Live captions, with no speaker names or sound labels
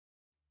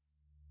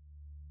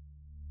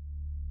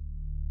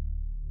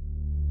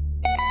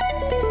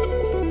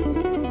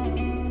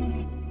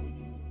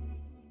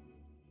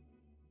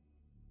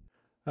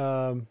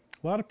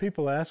A lot of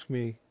people ask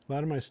me, a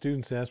lot of my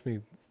students ask me,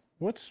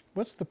 what's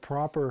the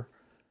proper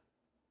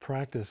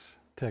practice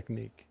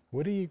technique?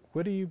 What do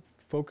you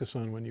focus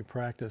on when you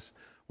practice?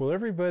 Well,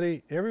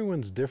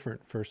 everyone's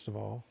different, first of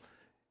all,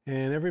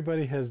 and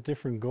everybody has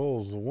different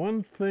goals. The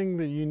one thing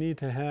that you need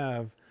to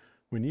have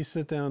when you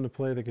sit down to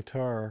play the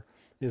guitar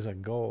is a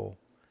goal.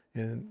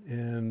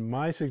 And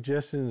my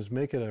suggestion is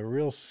make it a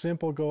real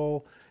simple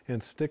goal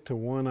and stick to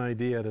one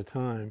idea at a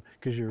time,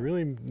 because you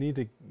really need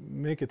to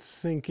make it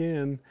sink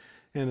in,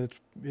 and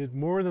it's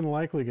more than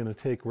likely going to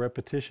take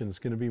repetition. It's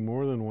going to be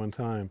more than one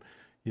time.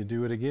 You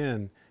do it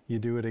again,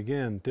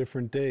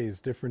 different days,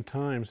 different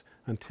times,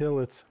 until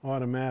it's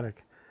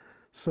automatic.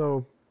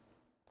 So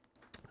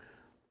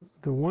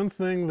the one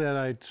thing that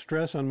I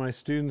stress on my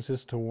students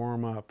is to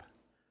warm up.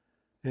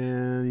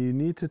 And you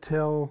need to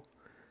tell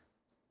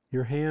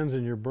your hands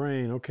and your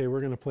brain, okay,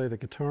 we're going to play the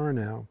guitar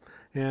now.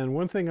 And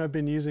one thing I've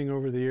been using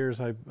over the years,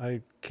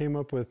 I came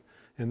up with,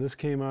 and this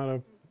came out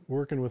of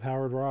working with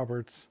Howard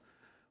Roberts,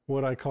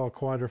 what I call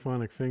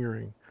quadraphonic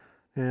fingering.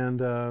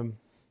 And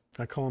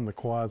I call them the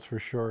quads for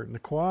short. And the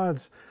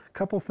quads, a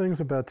couple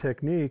things about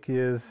technique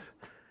is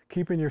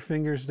keeping your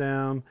fingers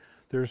down.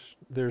 There's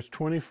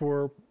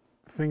 24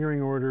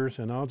 fingering orders,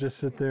 and I'll just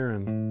sit there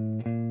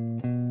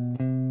and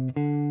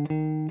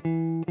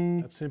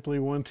that's simply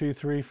 1, 2,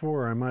 3,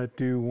 4. I might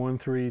do 1,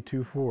 3,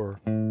 2, 4.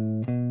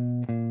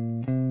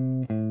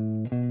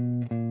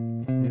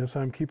 Yes,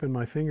 I'm keeping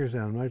my fingers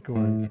down. I'm not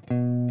going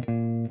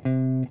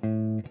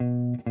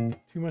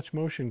too much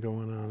motion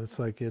going on. It's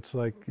like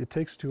it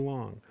takes too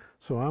long.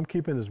 So I'm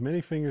keeping as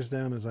many fingers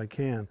down as I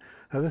can.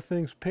 Other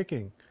things,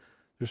 picking.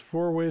 There's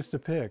 4 ways to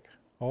pick.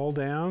 All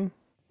down,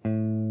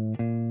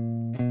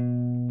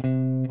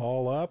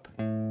 all up,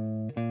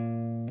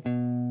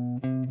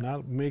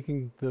 not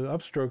making the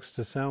upstrokes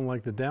to sound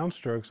like the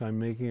downstrokes I'm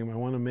making them. I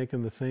want to make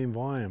them the same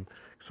volume.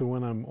 So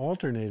when I'm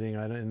alternating,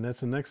 and that's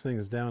the next thing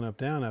is down,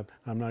 up,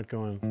 I'm not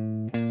going.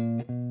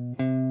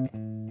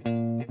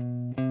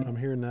 I'm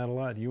hearing that a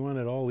lot. You want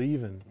it all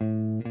even.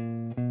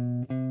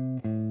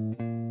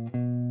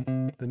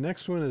 The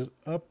next one is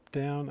up,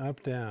 down,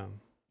 up, down.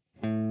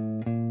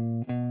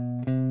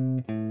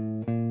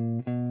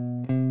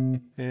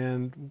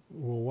 And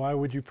well, why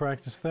would you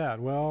practice that?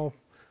 Well,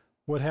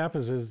 what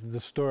happens is the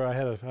story, I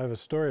have a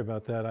story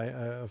about that.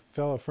 A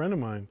fellow friend of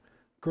mine,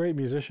 great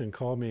musician,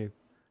 called me a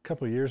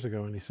couple of years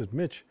ago and he said,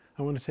 Mitch,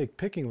 I want to take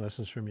picking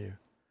lessons from you.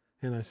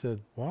 And I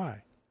said,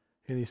 why?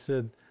 And he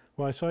said,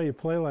 well, I saw you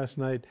play last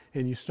night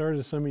and you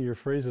started some of your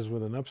phrases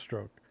with an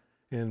upstroke.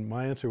 And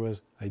my answer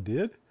was, I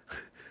did?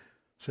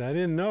 So I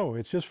didn't know.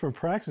 It's just from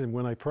practicing.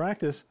 When I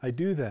practice, I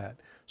do that.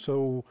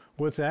 So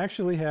what's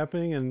actually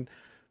happening, and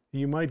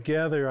you might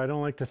gather I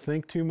don't like to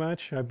think too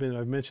much. I've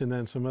mentioned that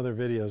in some other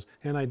videos,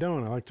 and I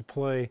don't. I like to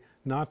play,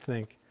 not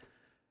think.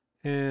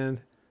 And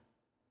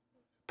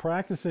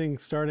practicing,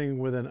 starting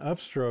with an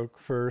upstroke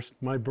first,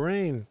 my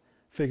brain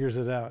figures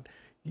it out.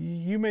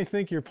 You may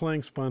think you're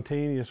playing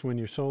spontaneous when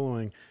you're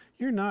soloing.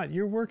 You're not.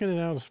 You're working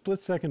it out a split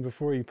second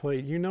before you play.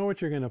 You know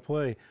what you're going to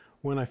play.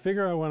 When I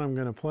figure out what I'm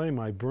going to play,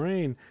 my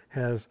brain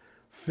has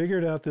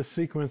figured out this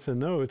sequence of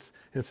notes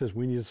and says,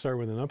 we need to start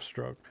with an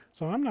upstroke.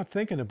 So I'm not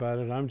thinking about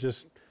it. I'm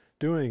just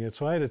doing it.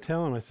 So I had to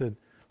tell him, I said,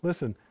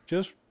 listen,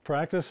 just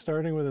practice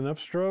starting with an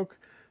upstroke,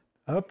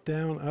 up,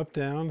 down,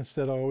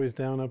 instead of always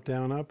down, up,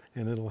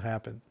 and it'll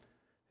happen.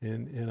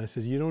 And I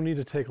said, you don't need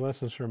to take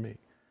lessons from me.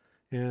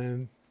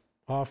 And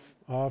off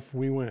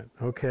we went,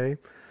 okay?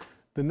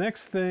 The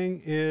next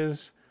thing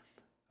is,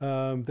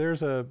 the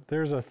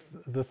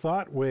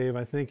thought wave,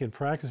 I think, in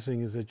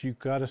practicing is that you've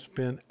got to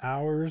spend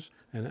hours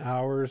and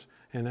hours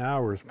and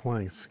hours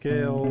playing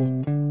scales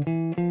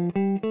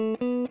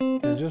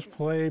and just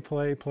play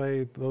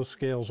those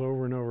scales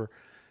over and over.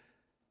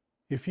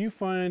 If you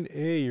find,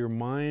 your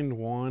mind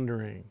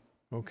wandering,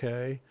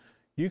 okay,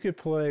 you could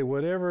play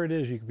whatever it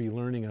is. You could be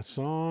learning a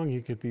song,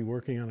 you could be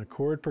working on a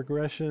chord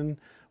progression,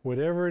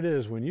 whatever it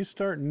is. When you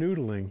start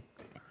noodling,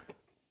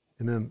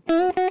 and then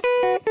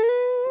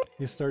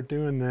you start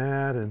doing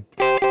that and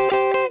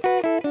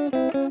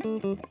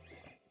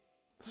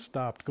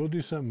stop. Go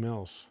do something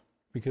else,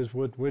 because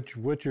what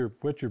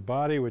your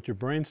body, what your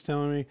brain's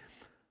telling me,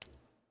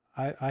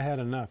 I had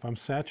enough. I'm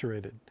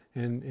saturated,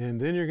 and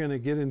then you're going to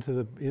get into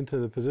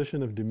the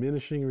position of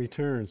diminishing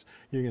returns.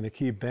 You're going to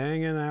keep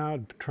banging out,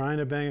 trying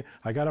to bang.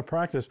 I got to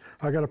practice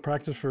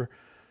for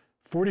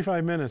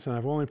 45 minutes, and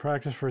I've only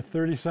practiced for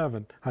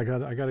 37. I got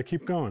to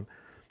keep going.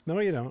 No,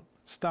 you don't.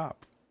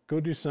 Stop. Go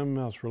do something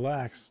else.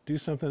 Relax. Do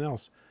something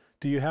else.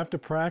 Do you have to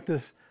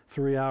practice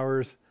 3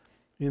 hours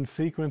in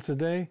sequence a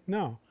day?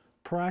 No.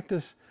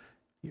 Practice.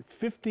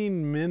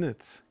 15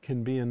 minutes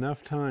can be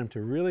enough time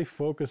to really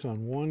focus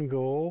on one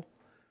goal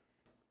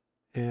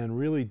and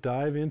really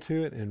dive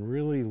into it and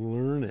really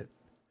learn it.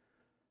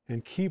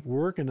 And keep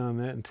working on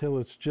that until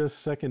it's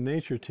just second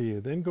nature to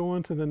you. Then go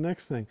on to the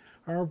next thing.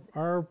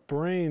 Our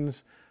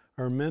brains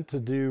are meant to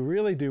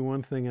really do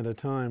one thing at a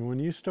time. When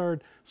you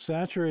start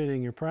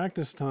saturating your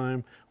practice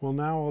time, well,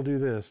 now I'll do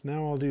this,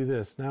 now I'll do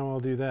this, now I'll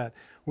do that.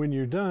 When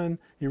you're done,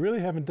 you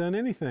really haven't done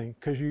anything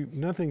because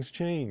nothing's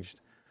changed.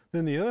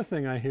 Then the other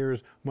thing I hear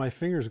is my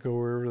fingers go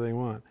wherever they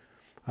want.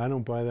 I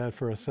don't buy that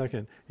for a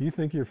second. You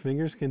think your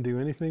fingers can do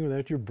anything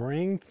without your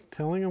brain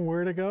telling them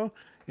where to go?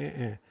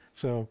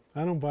 So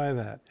I don't buy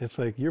that. It's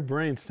like your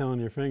brain's telling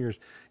your fingers.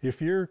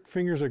 If your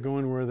fingers are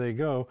going where they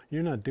go,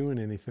 you're not doing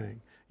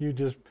anything. You're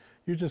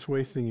just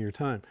wasting your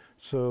time.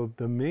 So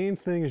the main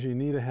thing is you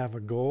need to have a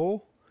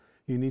goal.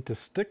 You need to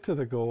stick to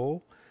the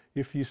goal.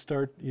 If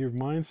your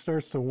mind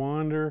starts to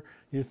wander,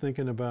 you're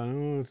thinking about,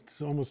 oh,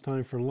 it's almost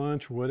time for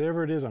lunch,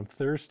 whatever it is, I'm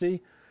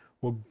thirsty.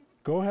 Well,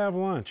 go have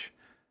lunch.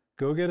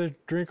 Go get a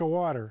drink of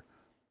water.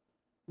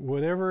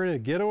 Whatever it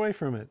is, get away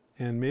from it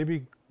and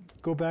maybe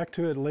go back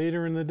to it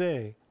later in the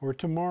day or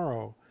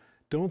tomorrow.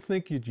 Don't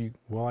think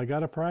well, I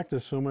got to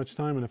practice so much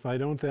time, and if I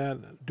don't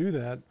do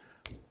that,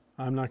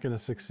 I'm not going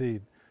to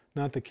succeed.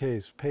 Not the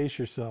case. Pace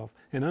yourself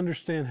and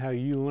understand how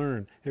you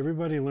learn.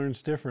 Everybody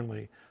learns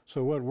differently.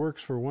 So what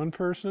works for one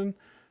person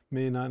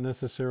may not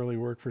necessarily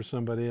work for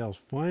somebody else.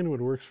 Find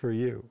what works for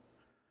you.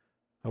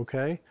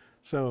 Okay?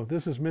 So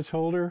this is Mitch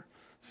Holder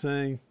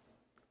saying,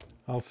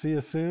 I'll see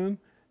you soon,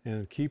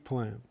 and keep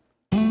playing.